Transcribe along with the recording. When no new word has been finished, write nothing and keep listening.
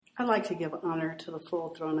I'd like to give honor to the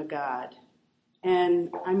full throne of God.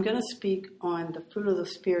 And I'm going to speak on the fruit of the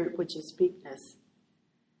Spirit, which is meekness.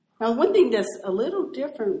 Now, one thing that's a little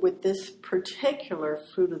different with this particular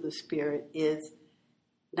fruit of the Spirit is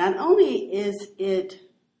not only is it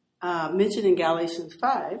mentioned in Galatians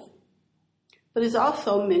 5, but it's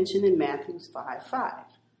also mentioned in Matthew 5:5,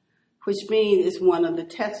 which means it's one of the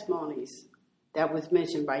testimonies that was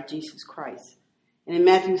mentioned by Jesus Christ. And in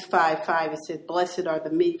Matthew 5:5, it says, "Blessed are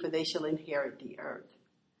the meek, for they shall inherit the earth."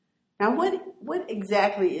 Now, what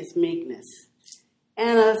exactly is meekness?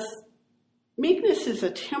 And meekness is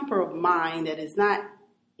a temper of mind that is not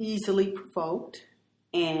easily provoked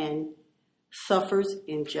and suffers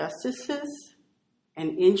injustices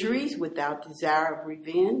and injuries without desire of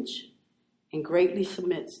revenge and greatly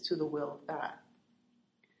submits to the will of God.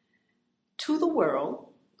 To the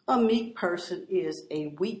world, a meek person is a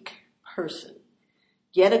weak person.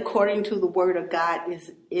 Yet according to the word of God,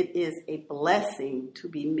 it is a blessing to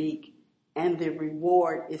be meek, and the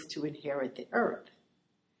reward is to inherit the earth.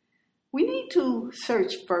 We need to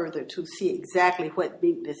search further to see exactly what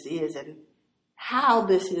meekness is and how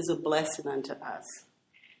this is a blessing unto us.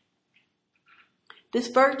 This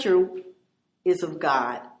virtue is of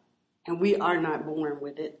God, and we are not born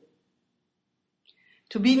with it.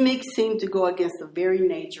 To be meek seems to go against the very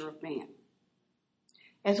nature of man.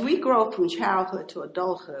 As we grow from childhood to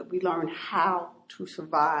adulthood, we learn how to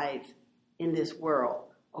survive in this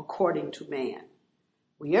world according to man.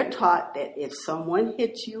 We are taught that if someone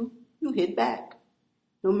hits you, you hit back,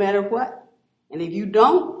 no matter what. And if you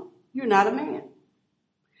don't, you're not a man.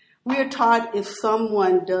 We are taught if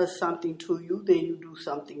someone does something to you, then you do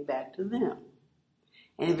something back to them.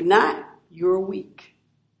 And if not, you're weak.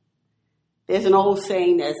 There's an old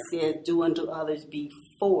saying that says, "Do unto others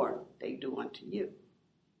before they do unto you."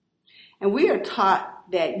 And we are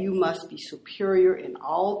taught that you must be superior in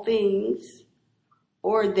all things,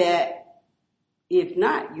 or that if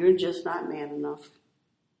not, you're just not man enough.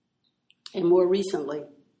 And more recently,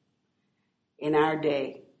 in our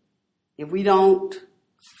day, if we don't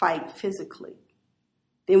fight physically,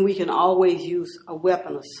 then we can always use a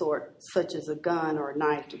weapon of sort, such as a gun or a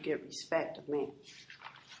knife, to get respect of man.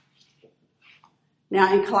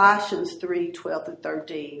 Now in Colossians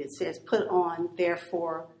 3:12-13, it says, "Put on,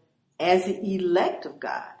 therefore, as the elect of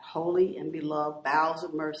God, holy and beloved, bowels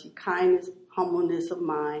of mercy, kindness, humbleness of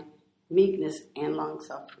mind, meekness, and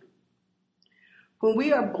long-suffering." When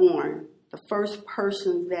we are born, the first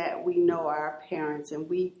person that we know are our parents, and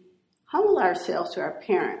we humble ourselves to our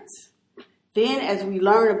parents. Then as we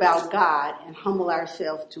learn about God and humble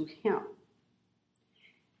ourselves to Him.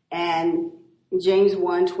 And James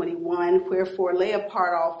 1:21, "Wherefore lay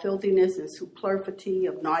apart all filthiness and superfluity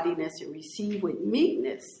of naughtiness, and receive with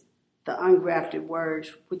meekness the ungrafted word,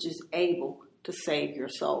 which is able to save your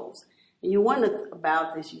souls." And you wonder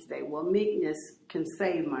about this, you say, well, meekness can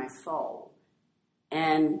save my soul.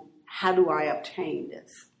 And how do I obtain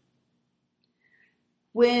this?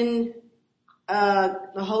 When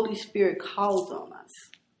the Holy Spirit calls on us,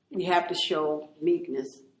 we have to show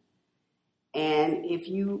meekness. And if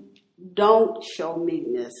you don't show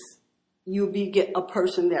meekness, you'll be a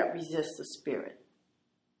person that resists the Spirit.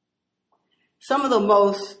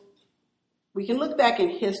 We can look back in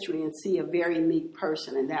history and see a very meek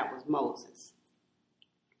person, and that was Moses.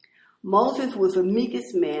 Moses was the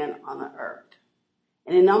meekest man on the earth.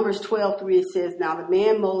 And in Numbers 12:3 it says, "Now the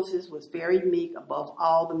man Moses was very meek above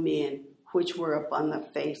all the men which were upon the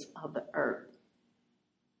face of the earth."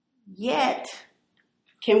 Yet,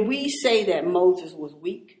 can we say that Moses was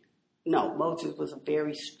weak? No, Moses was a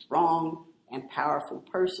very strong and powerful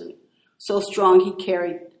person. So strong he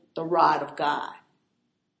carried the rod of God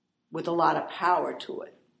with a lot of power to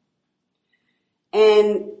it.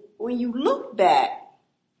 And when you look back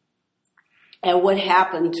at what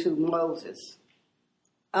happened to Moses,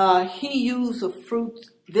 he used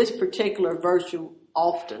this particular virtue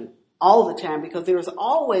often, all the time, because there was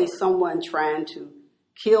always someone trying to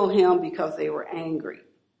kill him because they were angry.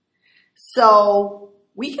 So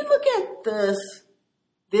we can look at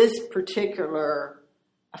this particular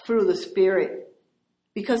fruit of the Spirit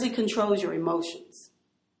because it controls your emotions.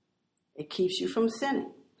 It keeps you from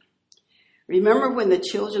sinning. Remember when the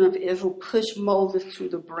children of Israel pushed Moses to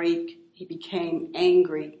the brink, he became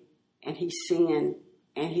angry and he sinned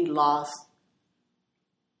and he lost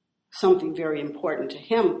something very important to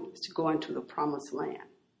him, to go into the promised land.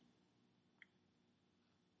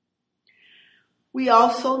 We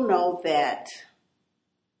also know that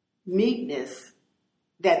meekness,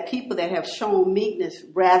 that people that have shown meekness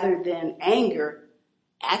rather than anger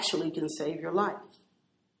actually can save your life.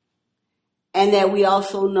 And that we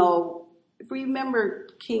also know If we remember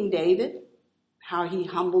King David, how he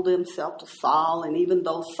humbled himself to Saul, and even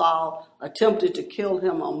though Saul attempted to kill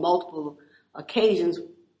him on multiple occasions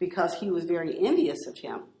because he was very envious of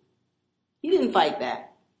him, he didn't fight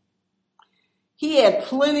back. He had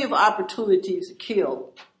plenty of opportunities to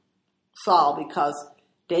kill Saul because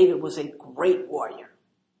David was a great warrior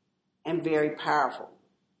and very powerful.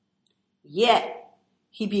 Yet,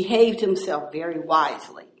 he behaved himself very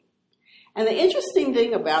wisely. And the interesting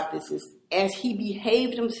thing about this is, as he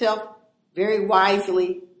behaved himself very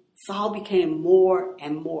wisely, Saul became more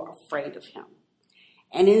and more afraid of him.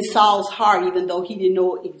 And in Saul's heart, even though he didn't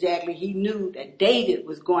know exactly, he knew that David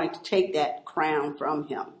was going to take that crown from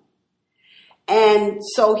him. And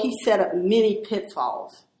so he set up many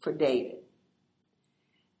pitfalls for David.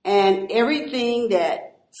 And everything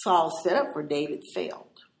that Saul set up for David failed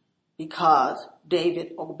because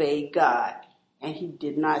David obeyed God and he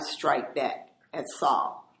did not strike back at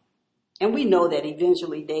Saul. And we know that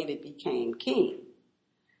eventually David became king.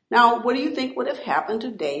 Now, what do you think would have happened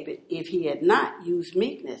to David if he had not used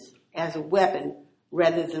meekness as a weapon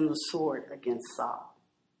rather than the sword against Saul?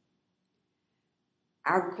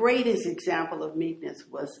 Our greatest example of meekness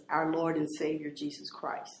was our Lord and Savior Jesus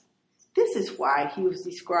Christ. This is why he was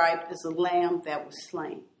described as a lamb that was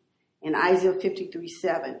slain. In Isaiah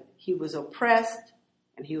 53:7, he was oppressed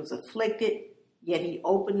and he was afflicted, yet he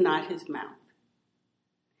opened not his mouth.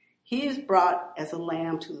 He is brought as a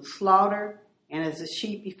lamb to the slaughter, and as a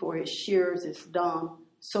sheep before his shearers is dumb,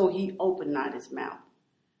 so he opened not his mouth.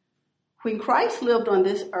 When Christ lived on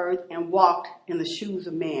this earth and walked in the shoes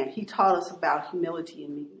of man, he taught us about humility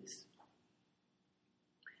and meekness.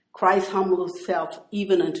 Christ humbled himself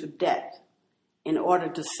even unto death in order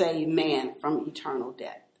to save man from eternal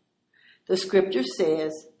death. The scripture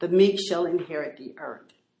says, the meek shall inherit the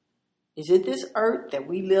earth. Is it this earth that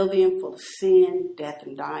we live in full of sin, death,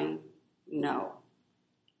 and dying? No.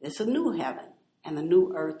 It's a new heaven and a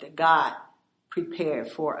new earth that God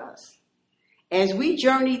prepared for us. As we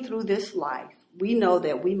journey through this life, we know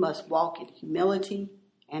that we must walk in humility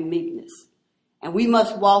and meekness. And we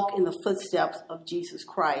must walk in the footsteps of Jesus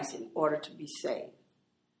Christ in order to be saved.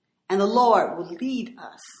 And the Lord will lead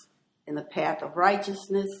us in the path of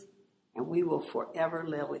righteousness, and we will forever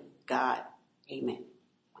live with God. Amen.